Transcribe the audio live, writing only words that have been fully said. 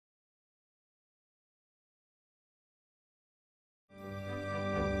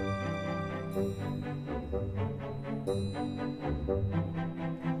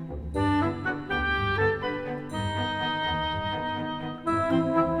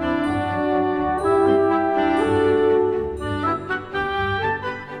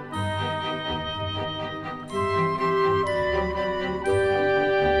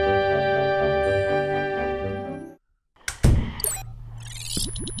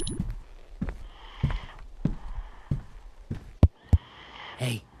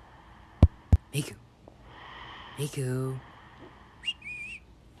Hey, Miku. Miku.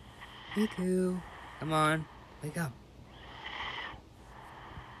 Miku. Come on, wake up.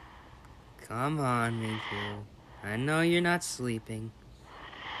 Come on, Miku. I know you're not sleeping.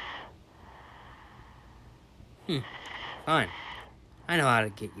 Fine. I know how to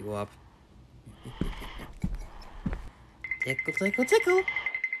get you up. Tickle, tickle, tickle.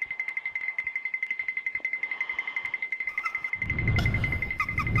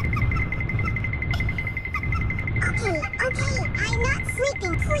 Okay, I'm not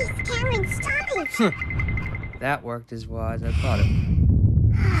sleeping. Please, Cameron, stop it. That worked as well as I thought it would.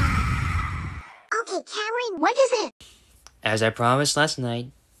 Okay, Cameron, what is it? As I promised last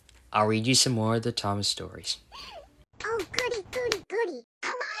night, I'll read you some more of the Thomas stories. Oh, goody, goody, goody.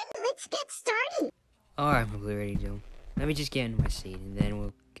 Come on, let's get started. Alright, I'm ready to. Let me just get into my seat and then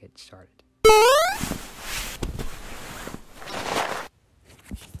we'll get started.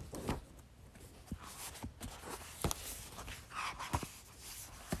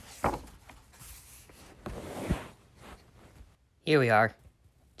 Here we are.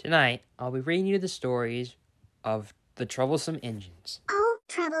 Tonight, I'll be reading you the stories of the Troublesome Engines. Oh,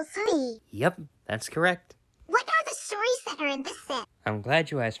 troublesome. Yep, that's correct. What are the stories that are in this set? I'm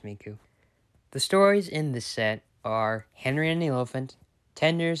glad you asked, Miku. The stories in this set are Henry and the Elephant,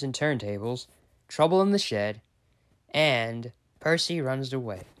 Tenders and Turntables, Trouble in the Shed, and Percy Runs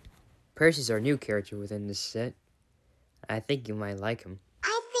Away. Percy's our new character within this set. I think you might like him.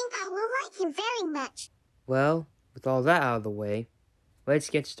 I think I will like him very much. Well, with all that out of the way, let's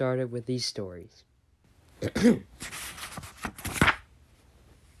get started with these stories.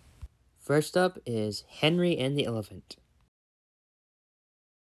 First up is Henry and the Elephant.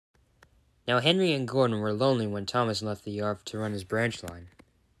 Now, Henry and Gordon were lonely when Thomas left the yard to run his branch line.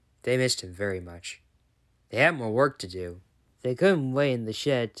 They missed him very much. They had more work to do. They couldn't wait in the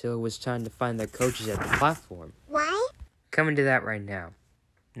shed till it was time to find their coaches at the platform. Why? Coming to that right now.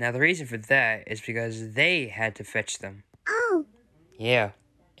 Now, the reason for that is because they had to fetch them. Oh. Yeah,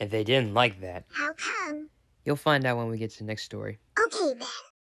 and they didn't like that. How come? You'll find out when we get to the next story. Okay, then.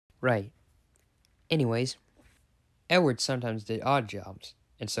 Right. Anyways, Edward sometimes did odd jobs,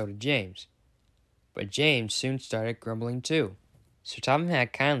 and so did James. But James soon started grumbling too. So Tom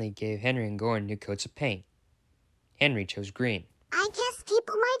had kindly gave Henry and Gordon new coats of paint. Henry chose green. I guess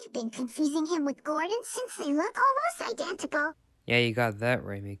people might have been confusing him with Gordon since they look almost identical. Yeah, you got that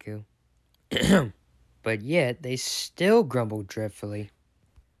right, Miku. But yet, they still grumbled dreadfully.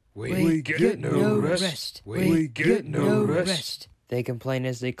 We get no rest. We get no rest. They complained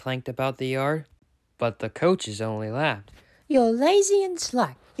as they clanked about the yard. But the coaches only laughed. You're lazy and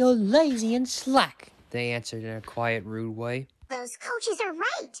slack. You're lazy and slack. They answered in a quiet, rude way. Those coaches are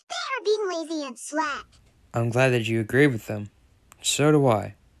right. They are being lazy and slack. I'm glad that you agree with them. So do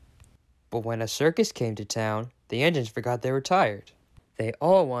I. But when a circus came to town, the engines forgot they were tired. They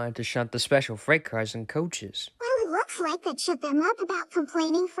all wanted to shunt the special freight cars and coaches. Well, it looks like that shut them up about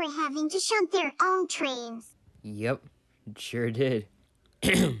complaining for having to shunt their own trains. Yep, it sure did.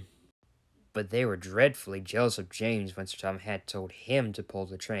 But they were dreadfully jealous of James when Sir Tom had told him to pull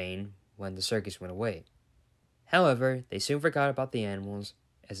the train when the circus went away. However, they soon forgot about the animals,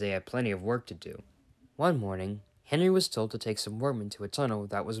 as they had plenty of work to do. One morning, Henry was told to take some workmen to a tunnel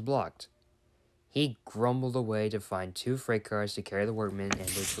that was blocked. He grumbled away to find 2 freight cars to carry the workmen and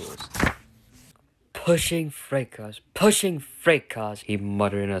their tools. Pushing freight cars, he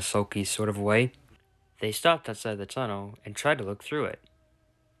muttered in a sulky sort of way. They stopped outside the tunnel and tried to look through it,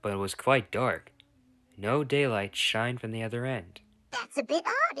 but it was quite dark. No daylight shined from the other end. That's a bit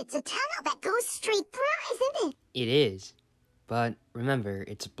odd. It's a tunnel that goes straight through, isn't it? It is, but remember,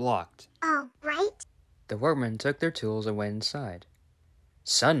 it's blocked. Oh, right? The workmen took their tools and went inside.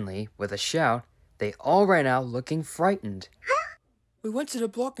 Suddenly, with a shout, they all ran out looking frightened. We went to the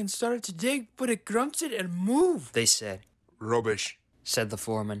block and started to dig, but it grunted and moved, They said, Rubbish. said the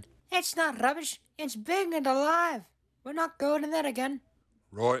foreman. It's not rubbish. It's big and alive. We're not going in that again.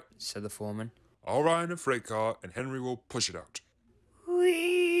 Right. Said the foreman. I'll ride in a freight car and Henry will push it out.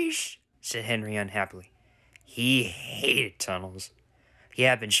 Wheesh, said Henry unhappily. He hated tunnels. He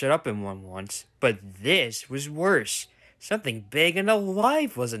had been shut up in one once, but this was worse. Something big and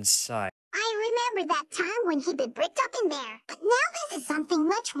alive was inside. I remember that time when he'd been bricked up in there. But now this is something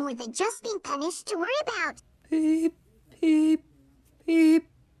much more than just being punished to worry about. Beep, beep, beep,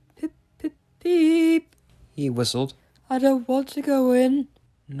 beep, beep, beep, he whistled. I don't want to go in.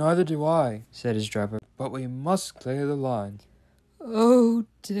 Neither do I, said his driver, but we must clear the line. Oh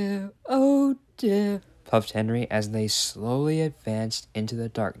dear, puffed Henry as they slowly advanced into the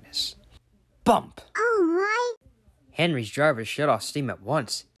darkness. Bump! Oh my! Henry's driver shut off steam at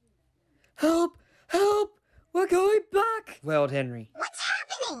once. Help! Help! We're going back! Wailed Henry. What's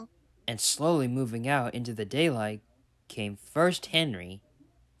happening? And slowly moving out into the daylight came first Henry,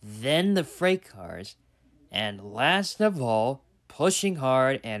 then the freight cars, and last of all, pushing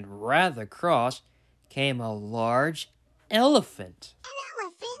hard and rather cross, came a large elephant. An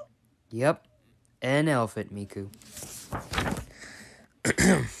elephant? Yep, an elephant, Miku,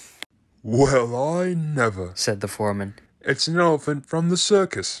 Well, I never. said the foreman. It's an elephant from the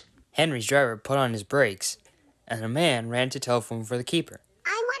circus. Henry's driver put on his brakes, and a man ran to telephone for the keeper.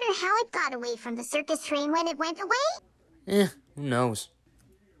 I wonder how it got away from the circus train when it went away. Who knows?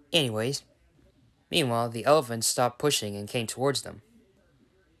 Anyways, meanwhile, the elephant stopped pushing and came towards them.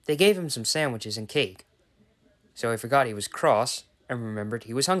 They gave him some sandwiches and cake, so he forgot he was cross and remembered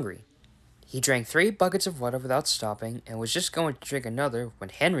he was hungry. He drank 3 buckets of water without stopping and was just going to drink another when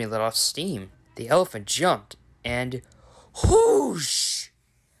Henry let off steam. The elephant jumped and whoosh!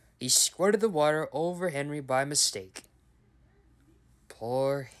 He squirted the water over Henry by mistake.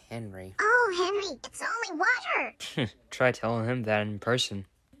 Poor Henry. Oh, Henry, it's only water. Try telling him that in person.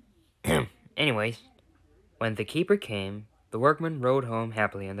 Anyways, when the keeper came, the workmen rode home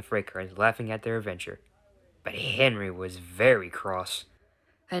happily in the freight cars, laughing at their adventure. But Henry was very cross.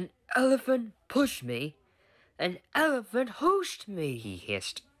 An elephant pushed me. An elephant hooshed me, he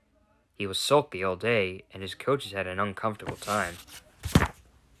hissed. He was sulky all day, and his coaches had an uncomfortable time.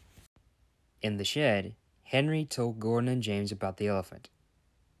 In the shed, Henry told Gordon and James about the elephant.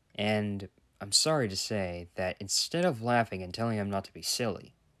 And I'm sorry to say that instead of laughing and telling him not to be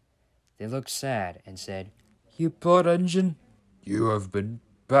silly, they looked sad and said, You poor engine. You have been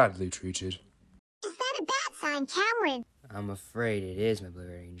badly treated. Is that a bad sign, Cameron? I'm afraid it is, my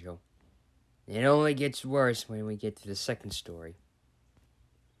blue angel. It only gets worse when we get to the second story.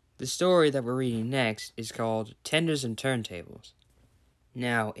 The story that we're reading next is called Tenders and Turntables.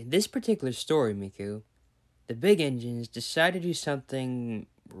 Now, in this particular story, Miku, the big engines decided to do something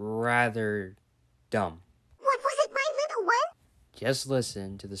rather dumb. What was it, my little one? Just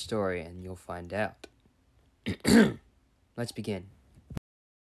listen to the story and you'll find out. Let's begin.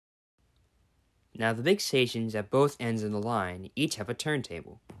 Now, the big stations at both ends of the line each have a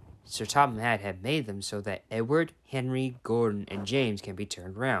turntable. Sir Topham Hatt had made them so that Edward, Henry, Gordon, and James can be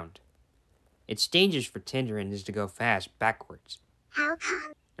turned round. It's dangerous for tender engines to go fast backwards. How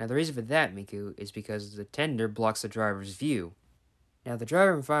come? Now, the reason for that, Miku, is because the tender blocks the driver's view. Now, the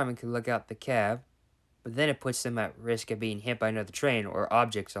driver and fireman can look out the cab, but then it puts them at risk of being hit by another train or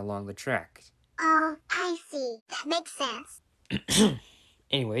objects along the tracks. Oh, I see. That makes sense.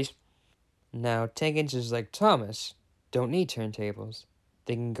 Anyways, now tank engines like Thomas don't need turntables.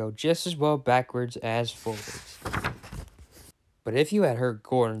 They can go just as well backwards as forwards. But if you had heard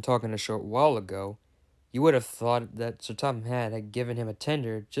Gordon talking a short while ago, you would have thought that Sir Topham Hatt had given him a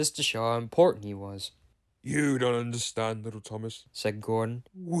tender just to show how important he was, You don't understand, little Thomas. said Gordon.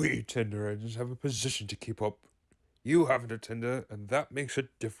 We tender engines have a position to keep up. You haven't a tender, and that makes a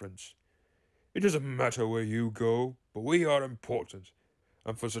difference. It doesn't matter where you go, but we are important.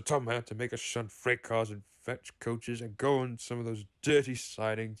 And for Sir Topham Hatt to make us shun freight cars and fetch coaches and go on some of those dirty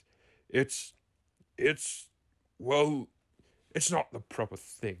sidings, it's not the proper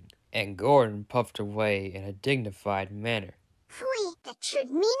thing. And Gordon puffed away in a dignified manner. Phooey, that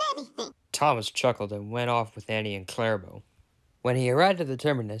shouldn't mean anything. Thomas chuckled and went off with Annie and Clarabelle. When he arrived at the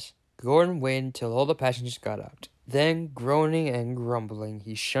terminus, Gordon waited till all the passengers got out. Then, groaning and grumbling,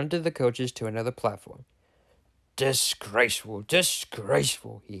 he shunted the coaches to another platform. Disgraceful,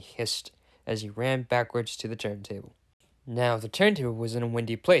 disgraceful, he hissed as he ran backwards to the turntable. Now, the turntable was in a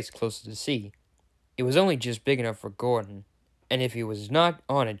windy place close to the sea. It was only just big enough for Gordon, and if he was not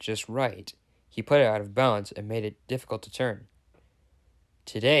on it just right, he put it out of balance and made it difficult to turn.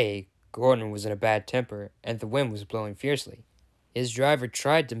 Today, Gordon was in a bad temper, and the wind was blowing fiercely. His driver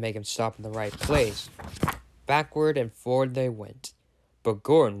tried to make him stop in the right place. Backward and forward they went, but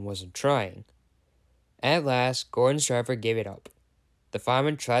Gordon wasn't trying. At last, Gordon's driver gave it up. The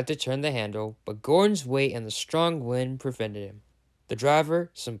fireman tried to turn the handle, but Gordon's weight and the strong wind prevented him. The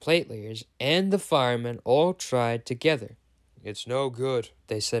driver, some plate layers, and the fireman all tried together. It's no good,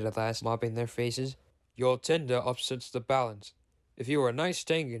 They said at last, mopping their faces. Your tender upsets the balance. If you were a nice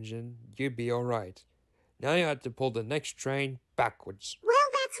tank engine, you'd be all right. Now you have to pull the next train backwards. Well,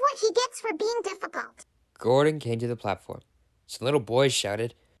 that's what he gets for being difficult. Gordon came to the platform. Some little boys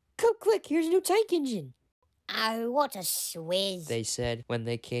shouted, "Come quick, here's a new tank engine," Oh, what a swizz. they said when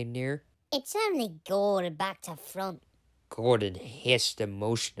they came near. It's only Gordon back to front. Gordon hissed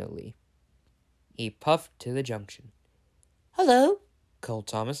emotionally. He puffed to the junction. "Hello," called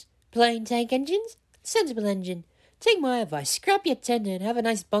Thomas. "Plain tank engines? Sensible engine. Take my advice, scrap your tender and have a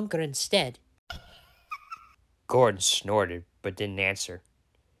nice bunker instead." Gordon snorted, but didn't answer.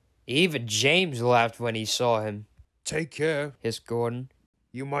 Even James laughed when he saw him. Take care. Hissed Gordon.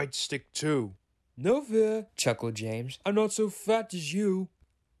 You might stick too. No fear, Chuckled James. I'm not so fat as you.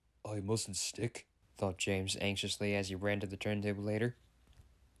 I mustn't stick, Thought James anxiously as he ran to the turntable later.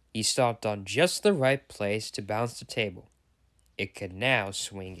 He stopped on just the right place to balance the table. It could now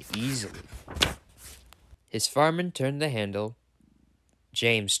swing easily. His fireman turned the handle.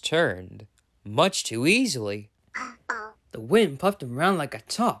 James turned, much too easily. Uh-oh. The wind puffed him around like a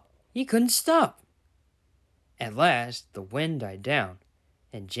top. He couldn't stop. At last, the wind died down,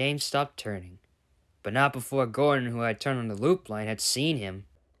 and James stopped turning. But not before Gordon, who had turned on the loop line, had seen him.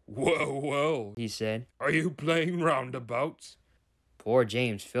 Well, He said. are you playing roundabouts? Poor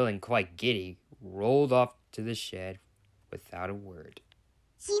James, feeling quite giddy, rolled off to the shed without a word.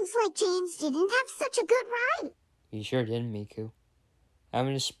 Seems like James didn't have such a good ride. You sure didn't, Miku.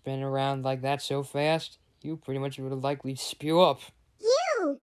 Having to spin around like that so fast, you pretty much would have likely spew up.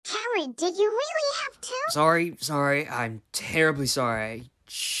 You! Karen, did you really have to? Sorry, I'm terribly sorry. I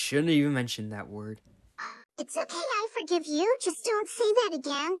shouldn't have even mentioned that word. It's okay, I forgive you. Just don't say that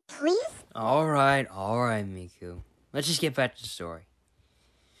again, please. Alright, Miku. Let's just get back to the story.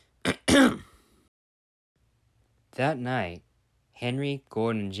 That night, Henry,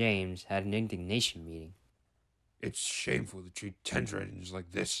 Gordon, and James had an indignation meeting. It's shameful to treat tender engines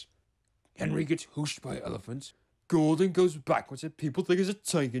like this. Henry gets hooshed by elephants. Gordon goes backwards and people think it's a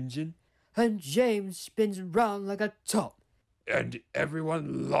tank engine. And James spins around like a top. And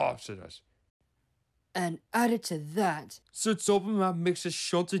everyone laughs at us. And added to that, So Topham makes us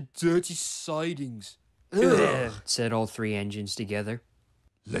shot of dirty sidings. ugh, said all three engines together.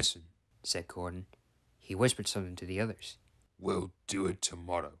 Listen, Said Gordon. He whispered something to the others. we'll do it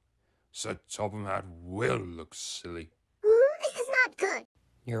tomorrow. Sir Topham Hatt will look silly. Ooh, this is not good.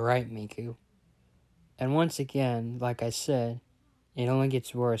 You're right, Miku. And once again, like I said, it only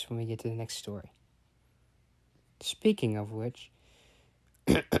gets worse when we get to the next story. Speaking of which,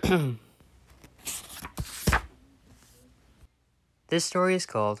 this story is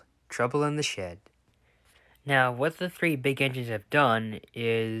called Trouble in the Shed. Now, what the three big engines have done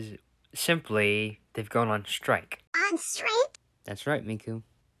is simply they've gone on strike. On strike? That's right, Miku.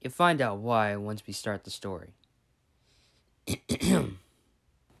 You'll find out why once we start the story.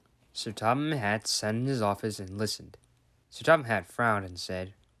 Sir Topham Hatt sat in his office and listened. Sir Topham Hatt frowned and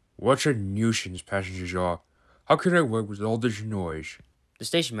said, What a nuisance passengers are. How can I work with all this noise? The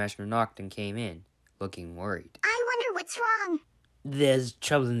station master knocked and came in, looking worried. I wonder what's wrong. There's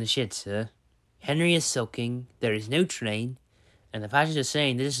trouble in the shed, sir. Henry is sulking, there is no train, and the passengers are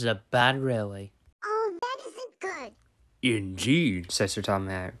saying this is a bad railway. Oh, that isn't good. Indeed, Said Sir Topham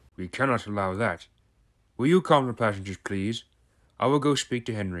Hatt. we cannot allow that. Will you calm the passengers, please? I will go speak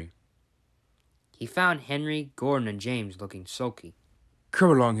to Henry. He found Henry, Gordon, and James looking sulky. Come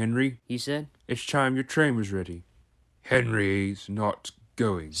along, Henry. He said, It's time your train was ready. Henry's not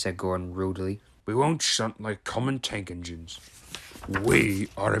going. said Gordon rudely. We won't shunt like common tank engines. We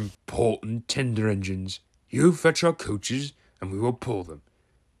are important tender engines. You fetch our coaches, and we will pull them.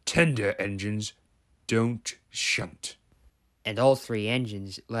 Tender engines don't shunt. And all three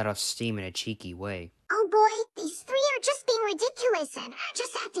engines let off steam in a cheeky way. Oh boy, these three are just being ridiculous and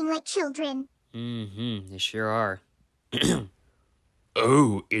just acting like children. They sure are,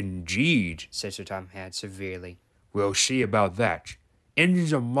 Oh, indeed. said Sir Topham Hatt severely. We'll see about that.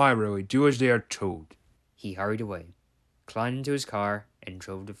 Engines on my railway do as they are told. He hurried away, climbed into his car, and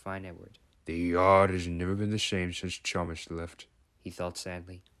drove to find Edward. The yard has never been the same since Thomas left. He thought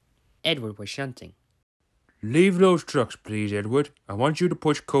sadly. Edward was shunting. Leave those trucks, please, Edward. I want you to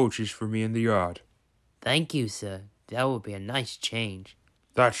push coaches for me in the yard. Thank you, sir. That would be a nice change,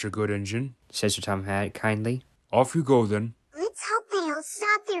 That's a good engine. said Sir Topham Hatt kindly. Off you go, then. Let's hope they'll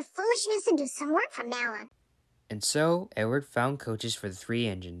stop their foolishness and do some work from now on. And so Edward found coaches for the three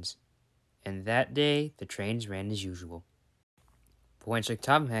engines. And that day the trains ran as usual. But when Sir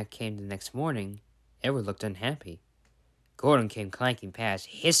Topham Hatt came the next morning, Edward looked unhappy. Gordon came clanking past,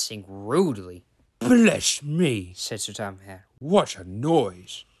 hissing rudely, Bless me. said Sir Topham Hatt. What a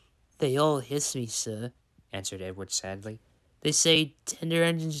noise. They all hiss me, sir, answered Edward sadly. They say tender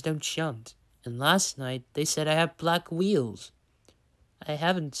engines don't shunt. And last night they said I have black wheels. I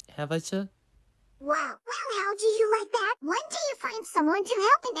haven't, have I, sir? Wow. Well, how do you like that? One day you find someone to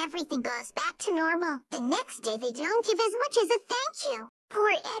help and everything goes back to normal. The next day they don't give as much as a thank you. Poor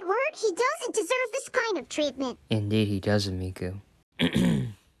Edward, he doesn't deserve this kind of treatment. Indeed he doesn't, Miku.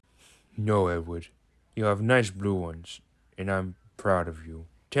 No, Edward. You have nice blue ones, and I'm proud of you.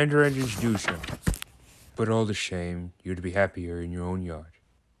 Tender engines do shunt. But all the same, you'd be happier in your own yard.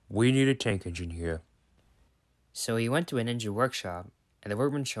 We need a tank engine here. So he went to an engine workshop, and the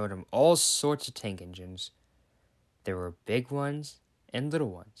workman showed him all sorts of tank engines. There were big ones and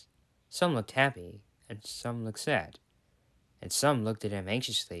little ones. Some looked happy, and some looked sad. And some looked at him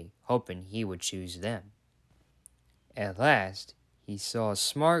anxiously, hoping he would choose them. At last, he saw a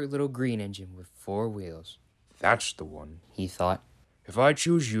smart little green engine with 4 wheels. That's the one. He thought, If I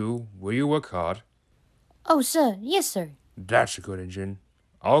choose you, will you work hard? Oh, sir. Yes, sir. That's a good engine.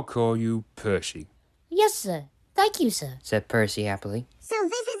 I'll call you Percy. Yes, sir. Thank you, sir. said Percy happily. So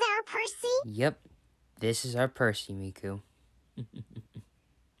this is our Percy? Yep, this is our Percy, Miku.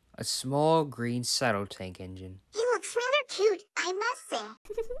 A small green saddle tank engine. He looks rather cute, I must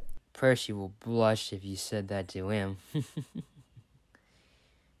say. Percy will blush if you said that to him.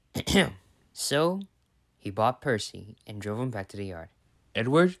 So, he bought Percy and drove him back to the yard.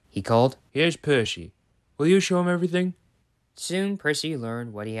 Edward, He called. here's Percy. Will you show him everything? Soon, Percy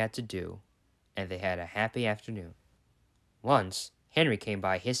learned what he had to do, and they had a happy afternoon. Once, Henry came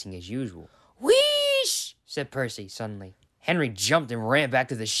by hissing as usual. Wheesh! said Percy suddenly. Henry jumped and ran back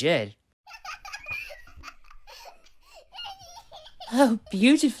to the shed. How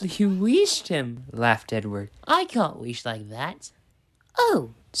beautifully you wheeshed him, laughed Edward. I can't wheesh like that,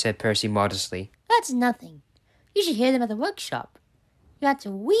 Oh, said Percy modestly. that's nothing. You should hear them at the workshop. You have to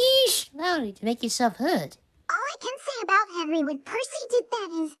wheesh loudly to make yourself heard. All I can say about Henry when Percy did that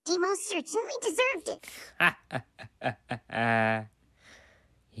is he most certainly deserved it.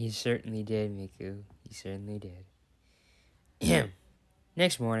 He certainly did, Miku. He certainly did.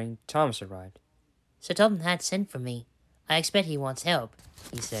 Next morning, Thomas arrived. Sir Tom had sent for me. I expect he wants help,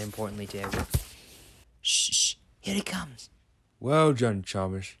 he said importantly to Edward. Shh, here he comes. Well done,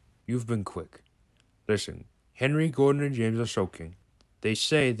 Thomas. You've been quick. Listen, Henry, Gordon, and James are soaking. They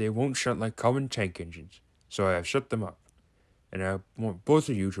say they won't shunt like common tank engines, so I have shut them up. And I want both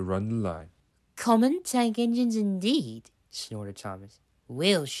of you to run the line. Common tank engines indeed, snorted Thomas.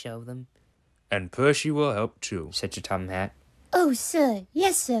 We'll show them, And Percy will help too. said Sir Tom Hat. Oh, sir.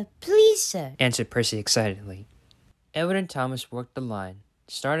 Yes, sir. Please, sir. Answered Percy excitedly. Edward and Thomas worked the line.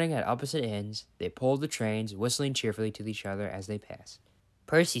 Starting at opposite ends, they pulled the trains, whistling cheerfully to each other as they passed.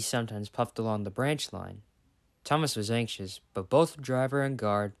 Percy sometimes puffed along the branch line. Thomas was anxious, but both the driver and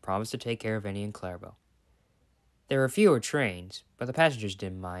guard promised to take care of Annie and Clarabelle. There were fewer trains, but the passengers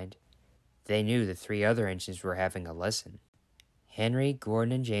didn't mind. They knew the 3 other engines were having a lesson. Henry,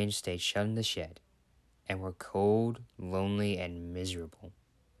 Gordon, and James stayed shut in the shed, and were cold, lonely, and miserable.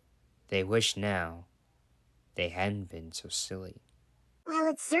 They wished now they hadn't been so silly. Well,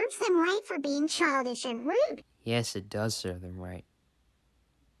 it serves them right for being childish and rude. Yes, it does serve them right.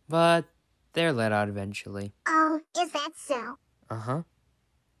 But they're let out eventually. Oh, is that so? Uh-huh.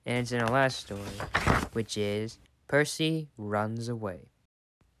 And it's in our last story, which is Percy Runs Away.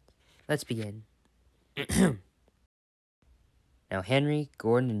 Let's begin. Now Henry,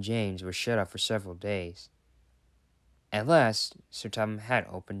 Gordon, and James were shut up for several days. At last, Sir Tom Hat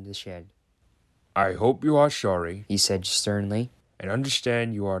opened the shed. I hope you are sorry, He said sternly. and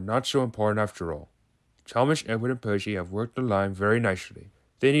understand you are not so important after all. Thomas, Edward, and Percy have worked the line very nicely.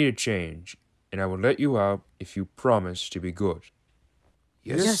 They need a change, and I will let you out if you promise to be good.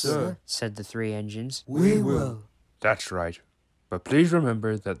 Said the 3 engines. We will. That's right. But please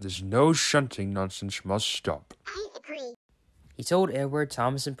remember that this no shunting nonsense must stop. I agree. He told Edward,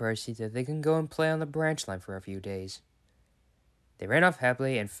 Thomas, and Percy that they can go and play on the branch line for a few days. They ran off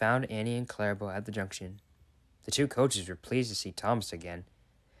happily and found Annie and Clarabelle at the junction. The 2 coaches were pleased to see Thomas again,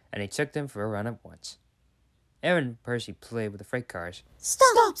 and he took them for a run at once. Edward and Percy played with the freight cars.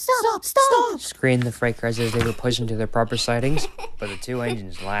 Stop! Stop! Stop! Screamed the freight cars as they were pushed into their proper sidings, but the 2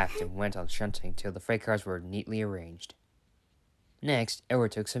 engines laughed and went on shunting till the freight cars were neatly arranged. Next,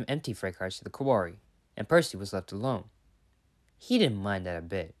 Edward took some empty freight cars to the quarry, and Percy was left alone. He didn't mind that a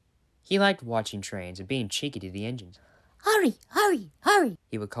bit. He liked watching trains and being cheeky to the engines. Hurry! Hurry! Hurry!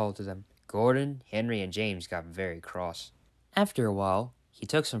 He would call to them. Gordon, Henry, and James got very cross. After a while, he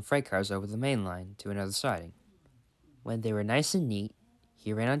took some freight cars over the main line to another siding. When they were nice and neat,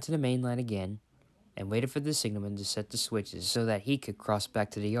 he ran onto the main line again and waited for the signalman to set the switches so that he could cross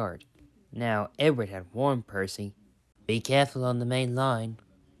back to the yard. Now, Edward had warned Percy Be careful on the main line.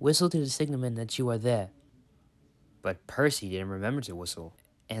 Whistle to the signalman that you are there. But Percy didn't remember to whistle,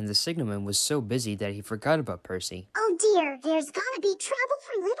 and the signalman was so busy that he forgot about Percy. Oh dear, there's gonna be trouble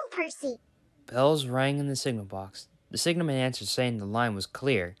for little Percy. Bells rang in the signal box. The signalman answered saying the line was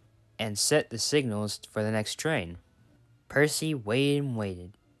clear, and set the signals for the next train. Percy waited and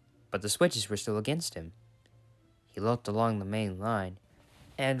waited, but the switches were still against him. He looked along the main line,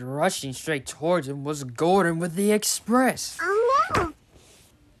 and rushing straight towards him was Gordon with the express. Oh no!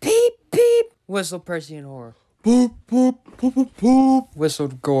 Peep, peep, whistled Percy in horror. Boop, boop, boop, boop, boop.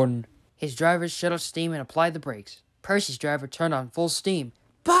 Whistled Gordon. His driver shut off steam and applied the brakes. Percy's driver turned on full steam.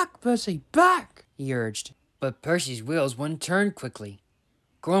 Back, Percy, back! He urged, but Percy's wheels wouldn't turn quickly.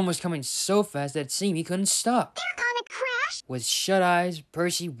 Gordon was coming so fast that it seemed he couldn't stop. They're gonna crash! With shut eyes,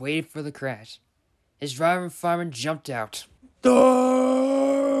 Percy waited for the crash. His driver and fireman jumped out.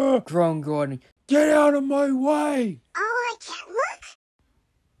 Duh! Groaned Gordon. Get out of my way! Oh, I can't look!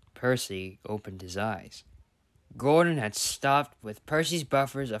 Percy opened his eyes. Gordon had stopped with Percy's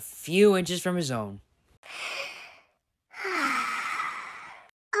buffers a few inches from his own.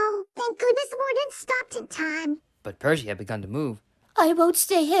 Oh, thank goodness Gordon stopped in time. But Percy had begun to move. I won't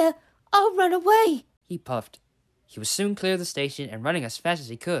stay here. I'll run away. He puffed. He was soon clear of the station and running as fast as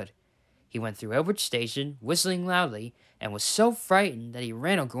he could. He went through Edward Station, whistling loudly, and was so frightened that he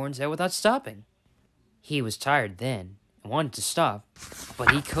ran on Gordon's head without stopping. He was tired then, and wanted to stop,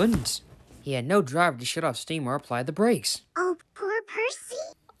 but he couldn't. He had no driver to shut off steam or apply the brakes. Oh, poor Percy.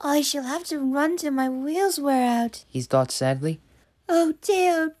 I shall have to run till my wheels wear out. He thought sadly. Oh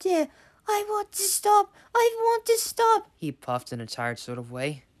dear, I want to stop. I want to stop. He puffed in a tired sort of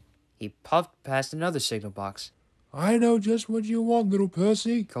way. He puffed past another signal box. I know just what you want, little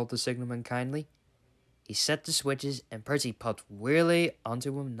Percy. Called the signalman kindly. He set the switches, and Percy puffed wearily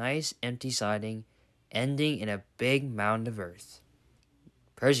onto a nice empty siding, ending in a big mound of earth.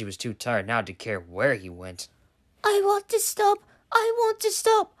 Percy was too tired now to care where he went. I want to stop. I want to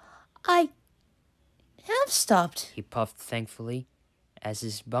stop. I have stopped. He puffed thankfully, as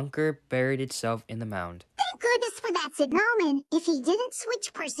his bunker buried itself in the mound. Thank goodness for that signalman. If he didn't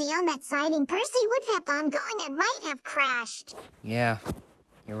switch Percy on that siding, Percy would have gone going and might have crashed. Yeah,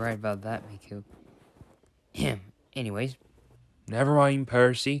 you're right about that, Miku. Anyways, Never mind,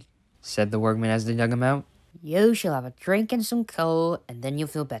 Percy. said the workman as they dug him out. You shall have a drink and some coal, and then you'll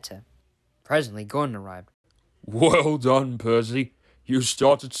feel better. Presently, Gordon arrived. Well done, Percy. You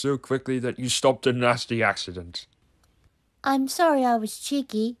started so quickly that you stopped a nasty accident. I'm sorry I was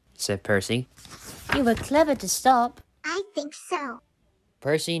cheeky. Said Percy. You were clever to stop. I think so.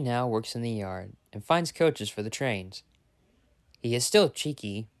 Percy now works in the yard and finds coaches for the trains. He is still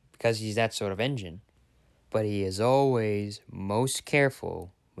cheeky because he's that sort of engine, but he is always most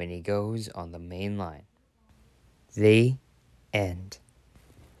careful when he goes on the main line. The end.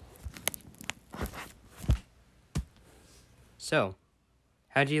 So,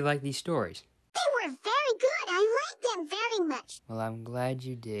 how do you like these stories? They were very good. I liked them very much. Well, I'm glad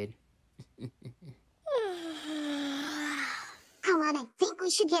you did. Come on, I think we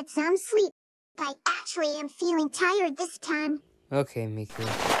should get some sleep. I actually am feeling tired this time. Okay, Miku.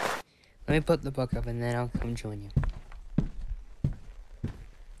 Let me put the book up and then I'll come join you.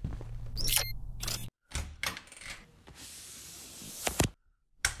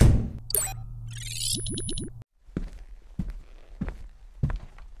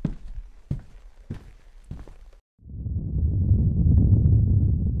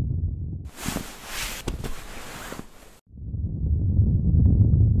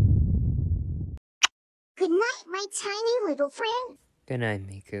 Good night, my tiny little friend. Good night,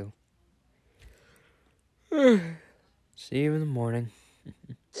 Miku. See you in the morning.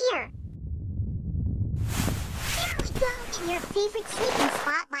 Here. There we go. In your favorite sleeping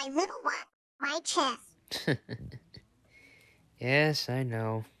spot, my little one. My chest. Yes, I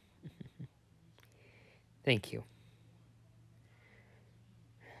know. Thank you.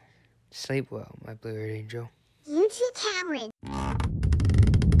 Sleep well, my blue-haired angel. You too, Cameron.